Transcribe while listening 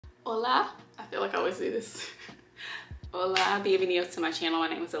Hola, I feel like I always do this. Hola, bienvenidos to my channel. My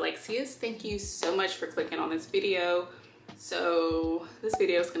name is Alexius. Thank you so much for clicking on this video. So this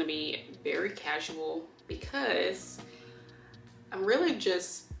video is going to be very casual because I'm really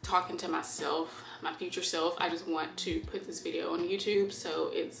just talking to myself, my future self. I just want to put this video on YouTube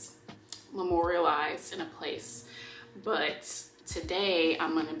so it's memorialized in a place. But today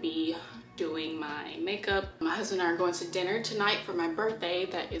I'm going to be doing my makeup. My husband and I are going to dinner tonight for my birthday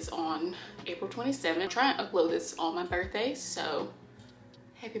that is on April 27th. I'm trying to upload this on my birthday, so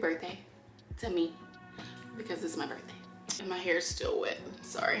happy birthday to me because it's my birthday. And my hair is still wet,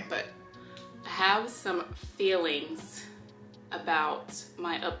 sorry, but I have some feelings about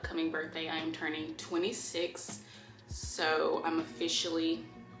my upcoming birthday. I am turning 26, so I'm officially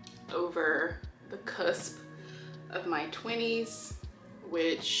over the cusp of my 20s,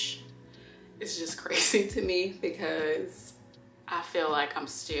 which is just crazy to me because I feel like I'm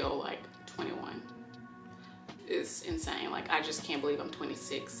still like 21. It's insane. Like, I just can't believe I'm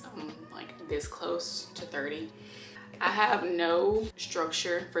 26. I'm like this close to 30. I have no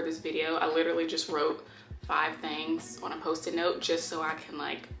structure for this video. I literally just wrote 5 things on a post-it note just so I can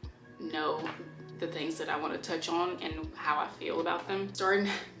like know the things that I want to touch on and how I feel about them. Starting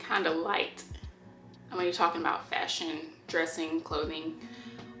kind of light. I'm gonna be talking about fashion, dressing, clothing,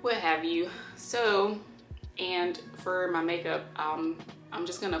 what have you. So, and for my makeup, I'm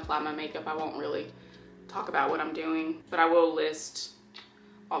just gonna apply my makeup. I won't really talk about what I'm doing, but I will list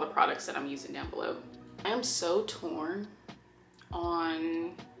all the products that I'm using down below. I am so torn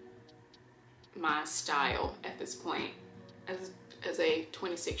on my style at this point as a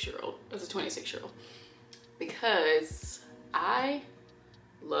 26-year-old, because I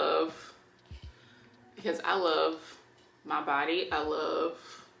love my body. I love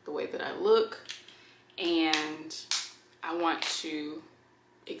the way that I look, and I want to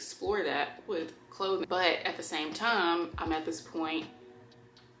explore that with clothing. But at the same time, I'm at this point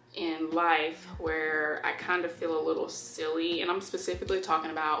in life where I kind of feel a little silly, and I'm specifically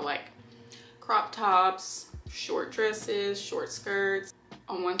talking about like crop tops, short dresses, short skirts.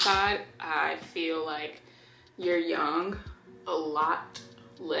 On one side, I feel like you're young a lot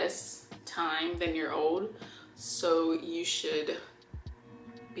less time than you're old, so you should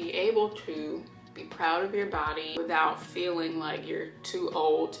be able to be proud of your body without feeling like you're too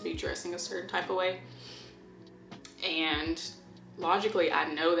old to be dressing a certain type of way. And logically, I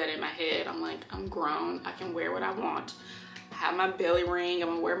know that in my head. I'm like, I'm grown, I can wear what I want. I have my belly ring, I'm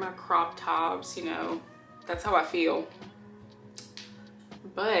gonna wear my crop tops, you know, that's how I feel.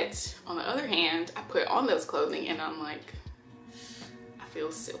 But on the other hand, I put on those clothing and I'm like, I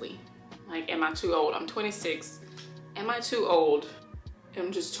feel silly. Like, am I too old? I'm 26. Am I too old?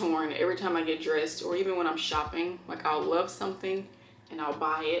 I'm just torn every time I get dressed, or even when I'm shopping. Like, I'll love something and I'll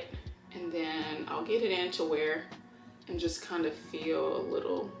buy it, and then I'll get it in to wear and just kind of feel a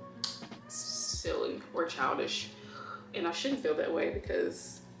little silly or childish. And I shouldn't feel that way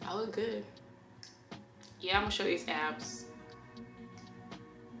because I look good. Yeah, I'm gonna show these abs.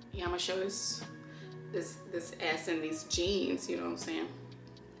 Yeah, I'm gonna show this ass in these jeans, you know what I'm saying?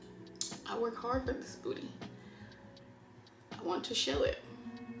 I work hard for this booty. I want to show it.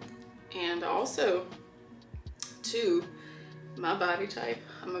 And also, too, my body type,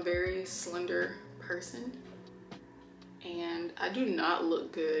 I'm a very slender person, and I do not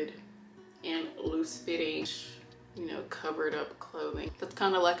look good in loose fitting, you know, covered up clothing. That's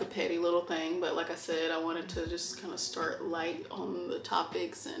kind of like a petty little thing, but like I said, I wanted to just kind of start light on the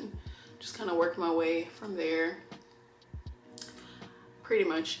topics and just kind of work my way from there. Pretty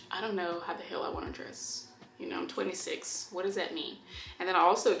much, I don't know how the hell I want to dress. You know, I'm 26. What does that mean? And then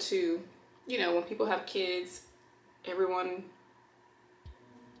also too, you know, when people have kids, everyone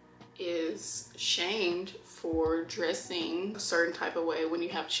is shamed for dressing a certain type of way when you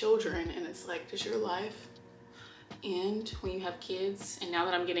have children. And it's like, does your life end when you have kids? And now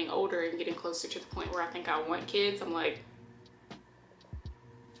that I'm getting older and getting closer to the point where I think I want kids, I'm like,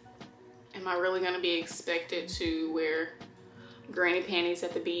 am I really going to be expected to wear granny panties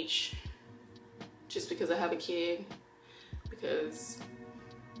at the beach just because I have a kid? Because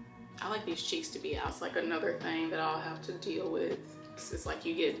I like these cheeks to be out. It's like another thing that I'll have to deal with. It's like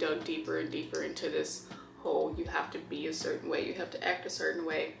you get dug deeper and deeper into this hole. You have to be a certain way, you have to act a certain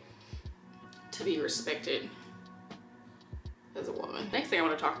way to be respected as a woman. Next thing I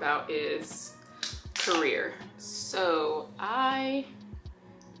want to talk about is career. So I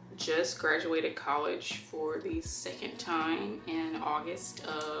just graduated college for the 2nd time in August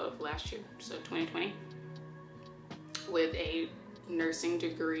of last year, so 2020, with a nursing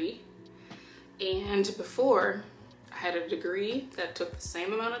degree. And before, I had a degree that took the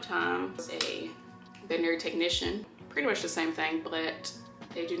same amount of time as a veterinary technician, pretty much the same thing, but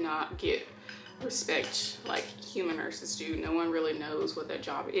they do not get respect like human nurses do. No one really knows what that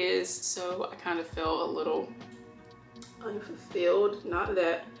job is, so I kind of felt a little unfulfilled. Not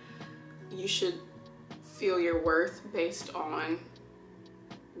that you should feel your worth based on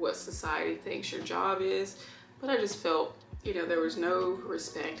what society thinks your job is, but I just felt, you know, there was no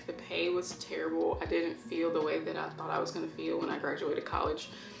respect. The pay was terrible. I didn't feel the way that I thought I was going to feel when I graduated college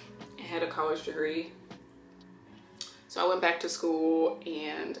and had a college degree. So I went back to school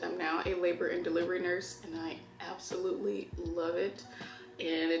and I'm now a labor and delivery nurse, and I absolutely love it.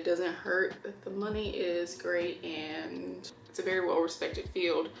 And it doesn't hurt that the money is great, and it's a very well respected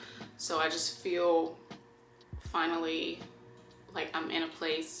field. So I just feel finally like I'm in a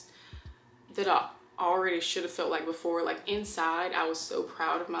place that I already should have felt like before. Like inside, I was so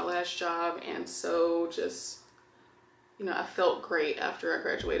proud of my last job, and so just, you know, I felt great after I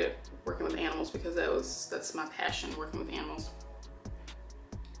graduated working with animals, because that's my passion, working with animals.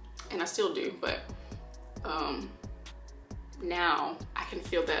 And I still do, but now I can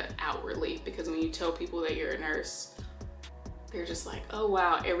feel that outwardly, because when you tell people that you're a nurse, they're just like, oh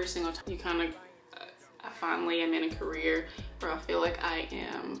wow, every single time. You kind of, I finally am in a career where I feel like I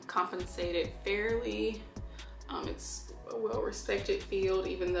am compensated fairly. It's a well-respected field,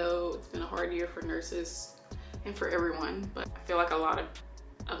 even though it's been a hard year for nurses and for everyone. But I feel like a lot of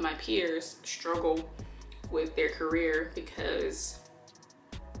my peers struggle with their career because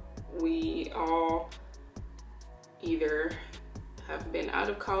we all either have been out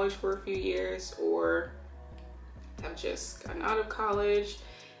of college for a few years or have just gotten out of college,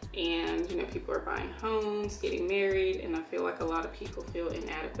 and you know, people are buying homes, getting married, and I feel like a lot of people feel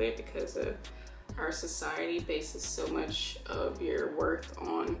inadequate because of our society bases so much of your worth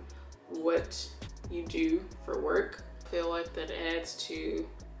on what you do for work. I feel like that adds to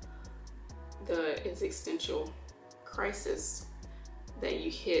the existential crisis that you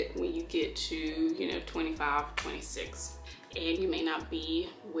hit when you get to, you know, 25, 26, and you may not be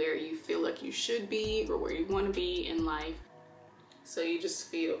where you feel like you should be or where you want to be in life. So you just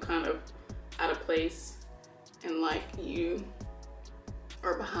feel kind of out of place and like you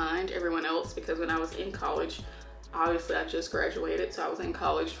are behind everyone else. Because when I was in college, obviously I just graduated, so I was in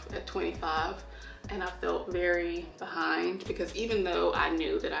college at 25, and I felt very behind, because even though I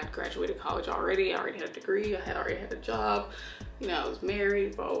knew that I'd graduated college already, I already had a degree, I had already had a job, you know, I was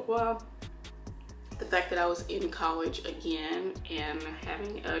married, blah, blah, blah. The fact that I was in college again and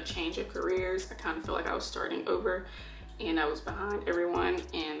having a change of careers, I kind of feel like I was starting over and I was behind everyone,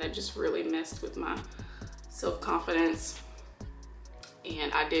 and that just really messed with my self-confidence.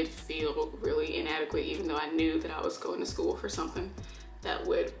 And I did feel really inadequate, even though I knew that I was going to school for something that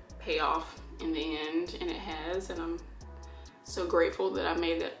would pay off in the end, and it has. And I'm so grateful that I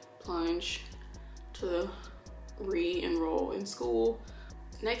made that plunge to re-enroll in school.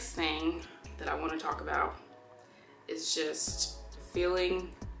 Next thing that I want to talk about is just feeling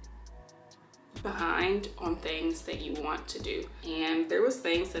behind on things that you want to do. And there was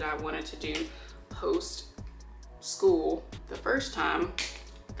things that I wanted to do post school the first time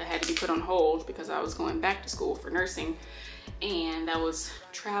that had to be put on hold because I was going back to school for nursing, and that was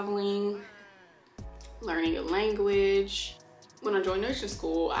traveling, learning a language. When I joined nursing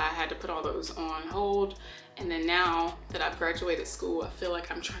school, I had to put all those on hold, and then now that I've graduated school, I feel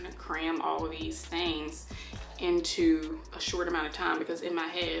like I'm trying to cram all of these things into a short amount of time, because in my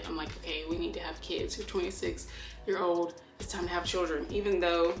head I'm like, okay, we need to have kids. You're 26-year-old, it's time to have children. Even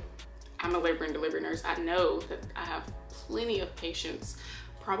though I'm a labor and delivery nurse, I know that I have plenty of patients,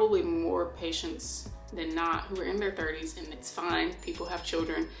 probably more patients than not, who are in their 30s, and it's fine. People have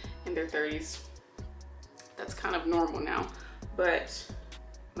children in their 30s. That's kind of normal now. But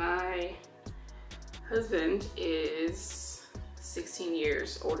my husband is 16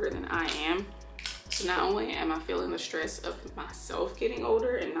 years older than I am. So not only am I feeling the stress of myself getting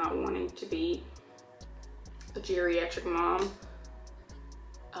older and not wanting to be a geriatric mom,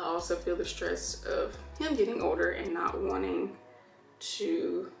 I also feel the stress of him getting older and not wanting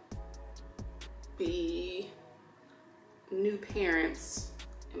to be new parents,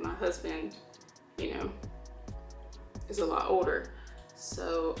 and my husband, you know, is a lot older.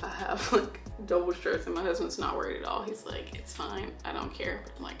 So I have like double stress, and my husband's not worried at all. He's like, it's fine, I don't care.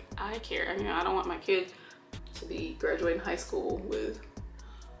 But I'm like, I care. I mean, I don't want my kid to be graduating high school with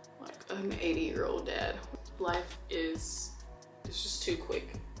like an 80-year-old dad. Life is just too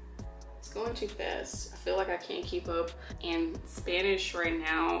quick. It's going too fast. I feel like I can't keep up. And Spanish right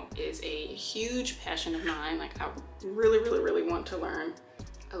now is a huge passion of mine. Like I really, really, really want to learn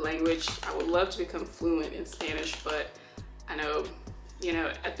a language. I would love to become fluent in Spanish, but I know, you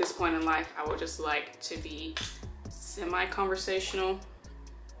know, at this point in life, I would just like to be semi-conversational,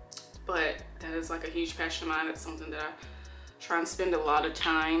 but that is like a huge passion of mine. It's something that I try and spend a lot of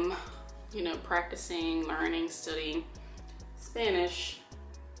time, you know, practicing, learning, studying Spanish.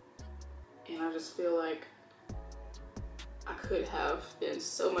 And I just feel like I could have been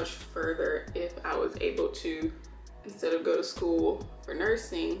so much further if I was able to, instead of go to school for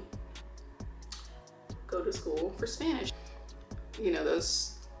nursing, go to school for Spanish. You know,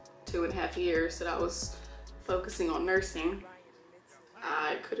 those 2.5 years that I was focusing on nursing,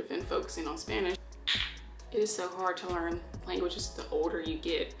 I could have been focusing on Spanish. It is so hard to learn languages the older you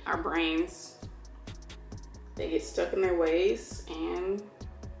get. Our brains, they get stuck in their ways, and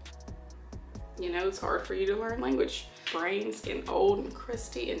you know, it's hard for you to learn language. Brains getting old and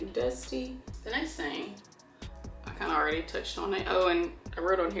crusty and dusty. The next thing, I kind of already touched on it. Oh, and I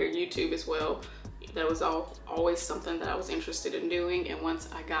wrote on here YouTube as well. That was always something that I was interested in doing, and once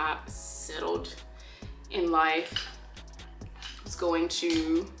I got settled in life, I was going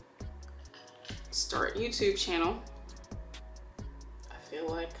to start a YouTube channel. I feel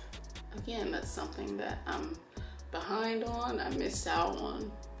like, again, that's something that I'm behind on. I missed out on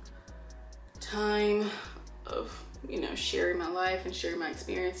time of, you know, sharing my life and sharing my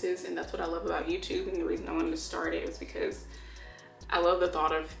experiences, and that's what I love about YouTube. And the reason I wanted to start it was because I love the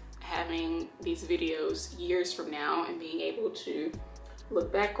thought of having these videos years from now and being able to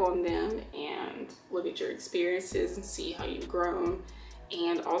look back on them and look at your experiences and see how you've grown,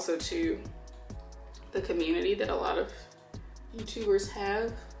 and also to the community that a lot of YouTubers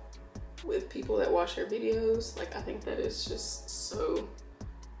have with people that watch their videos. Like, I think that is just so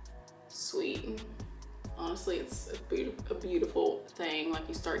sweet. Honestly, it's a beautiful thing. Like,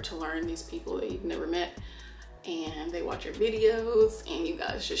 you start to learn these people that you've never met, and they watch your videos, and you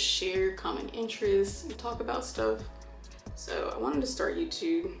guys just share common interests and talk about stuff. So I wanted to start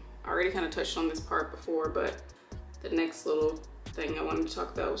YouTube. I already kind of touched on this part before, but the next little thing I wanted to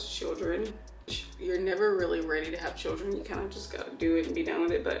talk about was children. You're never really ready to have children. You kind of just gotta do it and be done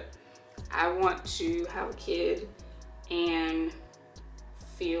with it. But I want to have a kid and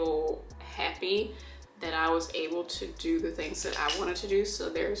feel happy that I was able to do the things that I wanted to do, so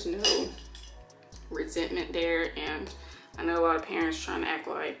there's no resentment there. And I know a lot of parents trying to act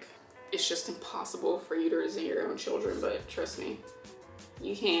like it's just impossible for you to resent your own children, but trust me,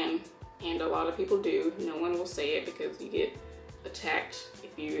 you can, and a lot of people do. No one will say it because you get attacked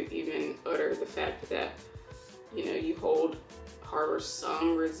if you even utter the fact that, you know, you harbor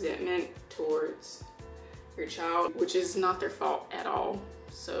some resentment towards your child, which is not their fault at all.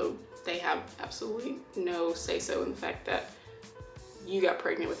 So they have absolutely no say-so in the fact that you got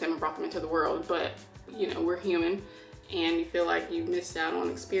pregnant with them and brought them into the world. But, you know, we're human, and you feel like you missed out on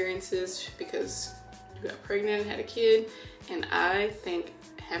experiences because you got pregnant and had a kid. And I think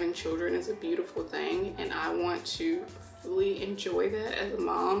having children is a beautiful thing, and I want to fully enjoy that as a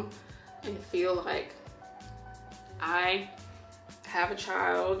mom and feel like I have a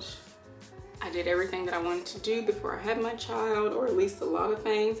child. I did everything that I wanted to do before I had my child, or at least a lot of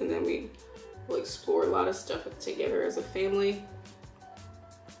things, and then we will explore a lot of stuff together as a family.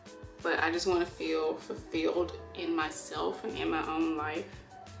 But I just want to feel fulfilled in myself and in my own life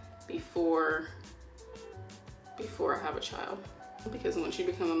before I have a child. Because once you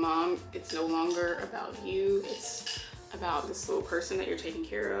become a mom, it's no longer about you, it's about this little person that you're taking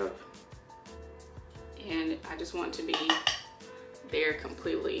care of. And I just want to be there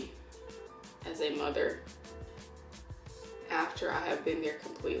completely as a mother after I have been there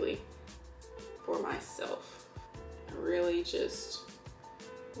completely for myself. I really just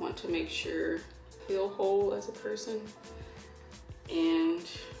want to make sure I feel whole as a person, and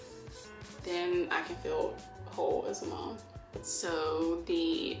then I can feel whole as a mom. So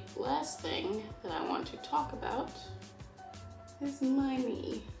the last thing that I want to talk about is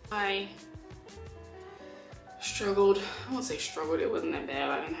money. I struggled, I won't say struggled, it wasn't that bad.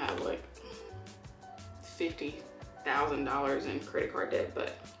 I didn't have like $50,000 in credit card debt,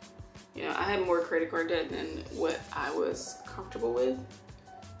 but you know, I had more credit card debt than what I was comfortable with.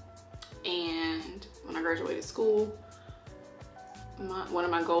 And when I graduated school, one of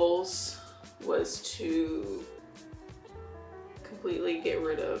my goals was to completely get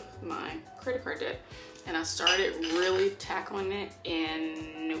rid of my credit card debt. And I started really tackling it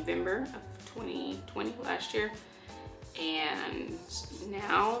in November of 2020, last year. And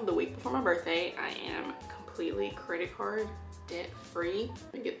now, the week before my birthday, I am completely credit card debt free.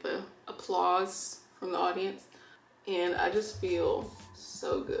 I get the applause from the audience, and I just feel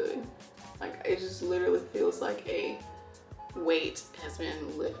so good. Like, it just literally feels like a weight has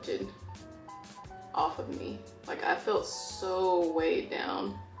been lifted off of me. Like, I felt so weighed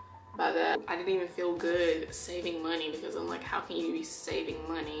down by that. I didn't even feel good saving money, because I'm like, how can you be saving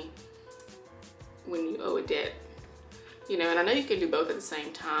money when you owe a debt? You know, and I know you can do both at the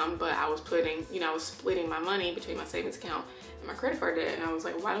same time, but I was putting, you know, I was splitting my money between my savings account and my credit card debt, and I was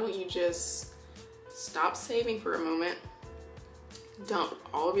like, why don't you just stop saving for a moment, dump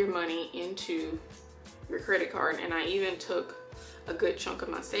all of your money into your credit card? And I even took a good chunk of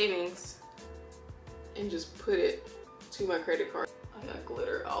my savings and just put it to my credit card. I got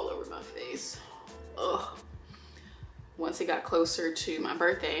glitter all over my face. Ugh. Once it got closer to my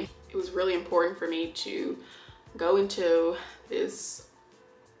birthday, it was really important for me to go into this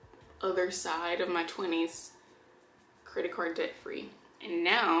other side of my 20s credit card debt free. And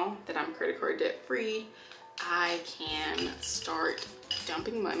now that I'm credit card debt free, I can start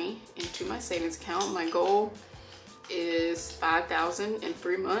dumping money into my savings account. My goal is $5,000 in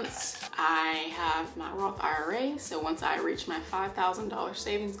 3 months. I have my Roth IRA, so once I reach my $5,000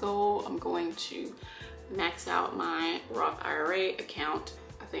 savings goal, I'm going to max out my Roth IRA account.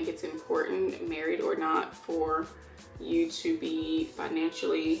 I think it's important, married or not, for you to be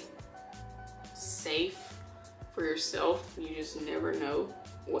financially safe for yourself. You just never know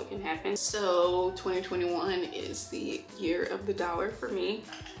what can happen. So 2021 is the year of the dollar for me.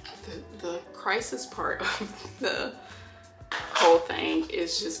 The crisis part of the whole thing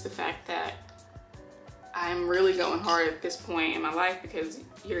is just the fact that I'm really going hard at this point in my life, because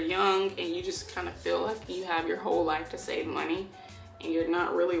you're young and you just kind of feel like you have your whole life to save money and you're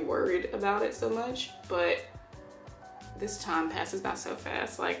not really worried about it so much. But this time passes by so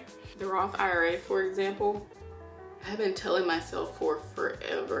fast. Like the Roth IRA, for example, I've been telling myself for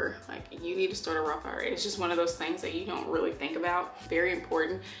forever, like, you need to start a Roth IRA. It's just one of those things that you don't really think about. Very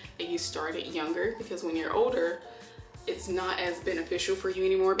important that you start it younger, because when you're older, it's not as beneficial for you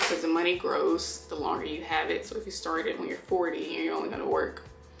anymore, because the money grows the longer you have it. So if you start it when you're 40 and you're only gonna work,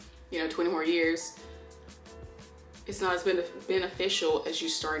 you know, 20 more years, it's not as beneficial as you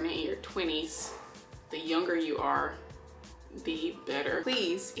starting in your 20s. The younger you are, the better.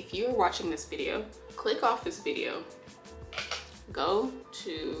 Please, if you're watching this video, click off this video, go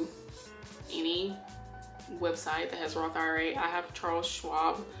to any website that has Roth IRA. I have Charles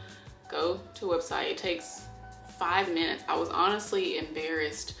Schwab. Go to a website. It takes 5 minutes. I was honestly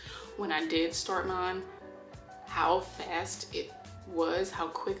embarrassed when I did start mine, how fast it was, how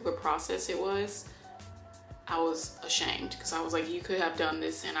quick of a process it was. I was ashamed, because I was like, you could have done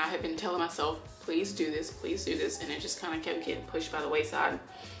this, and I had been telling myself, please do this, please do this, and it just kind of kept getting pushed by the wayside.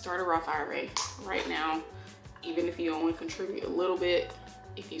 Start a Roth IRA right now, even if you only contribute a little bit.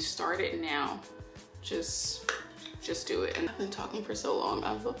 If you start it now, just do it. And I've been talking for so long,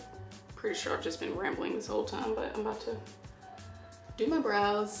 I'm pretty sure I've just been rambling this whole time, but I'm about to do my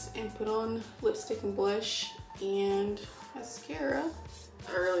brows and put on lipstick and blush and mascara.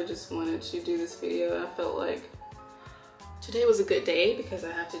 I really just wanted to do this video. I felt like today was a good day because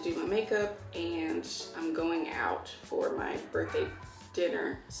I have to do my makeup and I'm going out for my birthday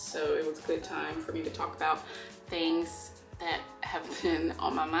dinner. So it was a good time for me to talk about things that have been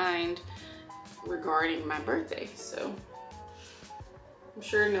on my mind regarding my birthday. So I'm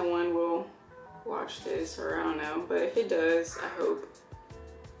sure no one will watch this, or I don't know, but if it does, I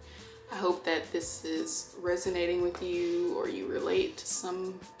hope that this is resonating with you, or you relate to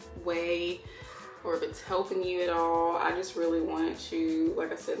some way, or if it's helping you at all. I just really wanted to,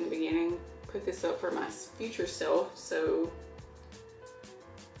 like I said in the beginning, put this up for my future self. So,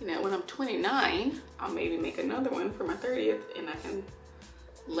 you know, when I'm 29, I'll maybe make another one for my 30th, and I can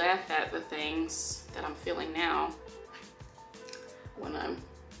laugh at the things that I'm feeling now when I'm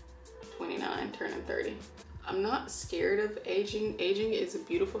 29, turning 30. I'm not scared of aging. Aging is a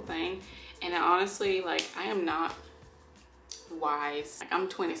beautiful thing. And honestly, like, I am not wise. Like, I'm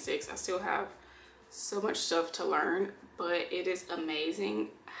 26. I still have so much stuff to learn, but it is amazing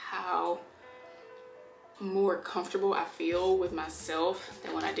how more comfortable I feel with myself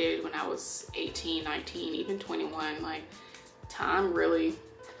than when I did when I was 18, 19, even 21. Like, time really,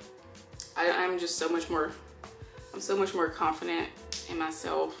 I'm just so much more, I'm so much more confident in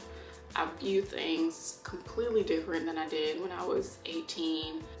myself. I view things completely different than I did when I was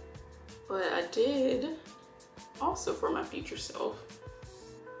 18. But I did also, for my future self,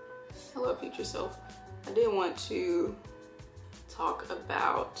 hello future self, I did want to talk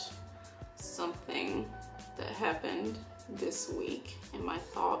about something that happened this week and my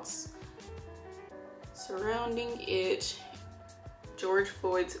thoughts surrounding it. George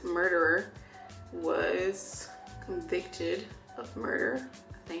Floyd's murderer was convicted of murder,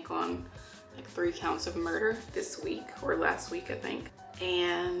 I think on like 3 counts of murder this week, or last week I think.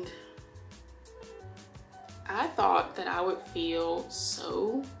 And I thought that I would feel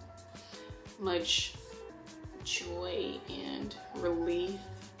so much joy and relief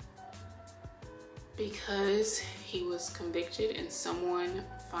because he was convicted and someone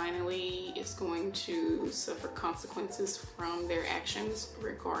finally is going to suffer consequences from their actions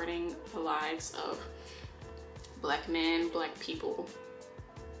regarding the lives of Black men, Black people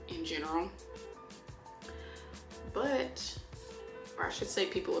in general. But, or I should say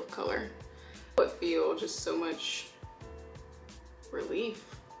people of color, I would feel just so much relief.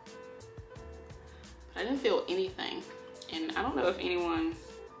 But I didn't feel anything. And I don't know if anyone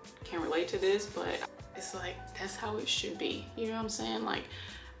can relate to this, but it's like, that's how it should be. You know what I'm saying? Like,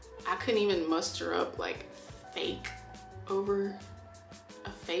 I couldn't even muster up like a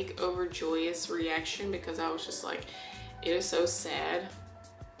fake overjoyous reaction, because I was just like, it is so sad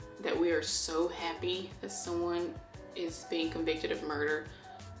that we are so happy that someone is being convicted of murder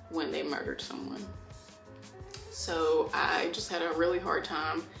when they murdered someone. So I just had a really hard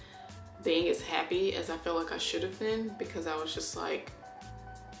time being as happy as I feel like I should have been, because I was just like,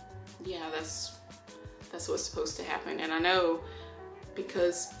 yeah, that's what's supposed to happen. And I know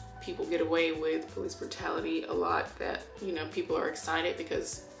because people get away with police brutality a lot that, you know, people are excited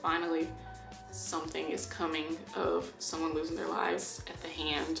because finally something is coming of someone losing their lives at the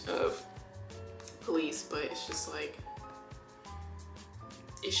hand of police. But it's just like,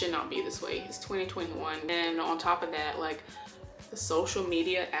 it should not be this way. It's 2021. And on top of that, like, the social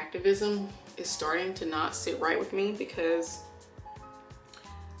media activism is starting to not sit right with me, because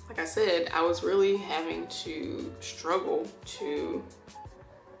like I said, I was really having to struggle to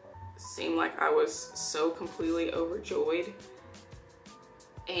seem like I was so completely overjoyed.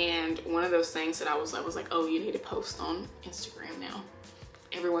 And one of those things that I was like, oh, you need to post on Instagram now.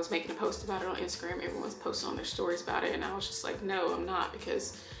 Everyone's making a post about it on Instagram. Everyone's posting on their stories about it. And I was just like, no, I'm not,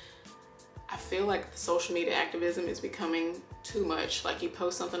 because I feel like the social media activism is becoming too much. Like, you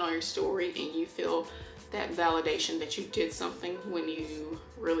post something on your story and you feel that validation that you did something when you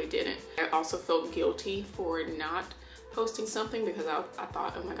really didn't. I also felt guilty for not posting something, because I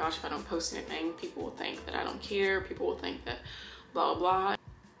thought, oh my gosh, if I don't post anything, people will think that I don't care. People will think that blah, blah.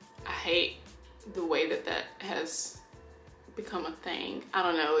 I hate the way that that has become a thing. I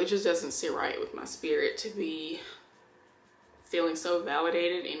don't know, it just doesn't sit right with my spirit to be feeling so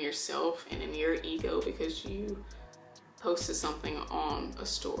validated in yourself and in your ego because you posted something on a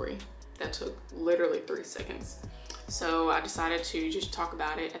story that took literally 3 seconds. So I decided to just talk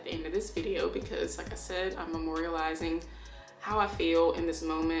about it at the end of this video, because like I said, I'm memorializing how I feel in this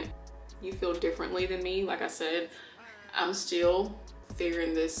moment. You feel differently than me. Like I said, I'm still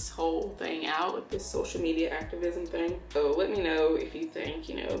figuring this whole thing out with this social media activism thing. So let me know if you think,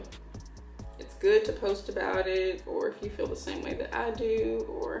 you know, it's good to post about it, or if you feel the same way that I do,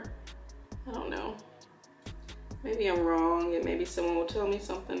 or I don't know. Maybe I'm wrong and maybe someone will tell me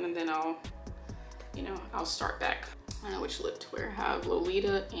something, and then I'll start back. I don't know which lip to wear. I have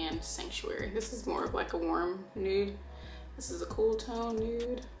Lolita and Sanctuary. This is more of like a warm nude. This is a cool tone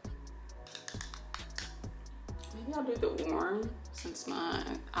nude. Maybe I'll do the warm since my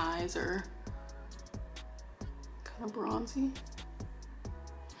eyes are kind of bronzy.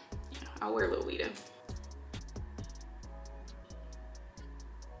 Yeah, I'll wear Lolita.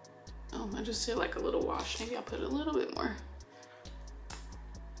 I just did like a little wash. Maybe I'll put a little bit more.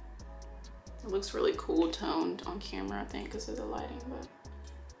 It looks really cool toned on camera, I think, because of the lighting, but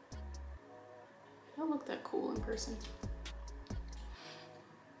it don't look that cool in person.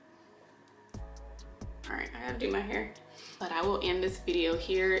 All right, I gotta do my hair. But I will end this video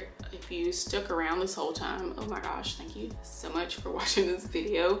here. If you stuck around this whole time, oh my gosh, thank you so much for watching this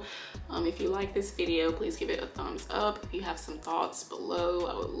video. If you like this video, please give it a thumbs up. If you have some thoughts below,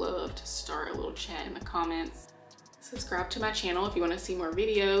 I would love to start a little chat in the comments. Subscribe to my channel if you want to see more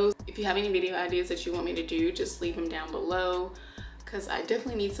videos. If you have any video ideas that you want me to do, just leave them down below, because I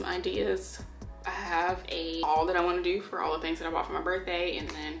definitely need some ideas. I have a haul that I want to do for all the things that I bought for my birthday, and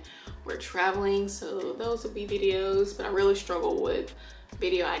then we're traveling, so those will be videos. But I really struggle with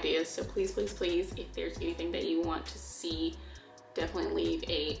video ideas, so please, please, please, if there's anything that you want to see, definitely leave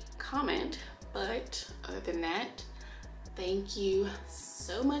a comment. But other than that, thank you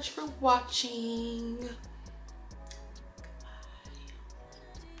so much for watching.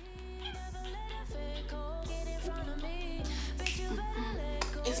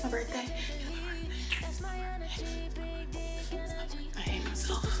 It's my birthday. I hate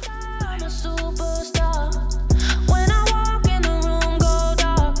myself.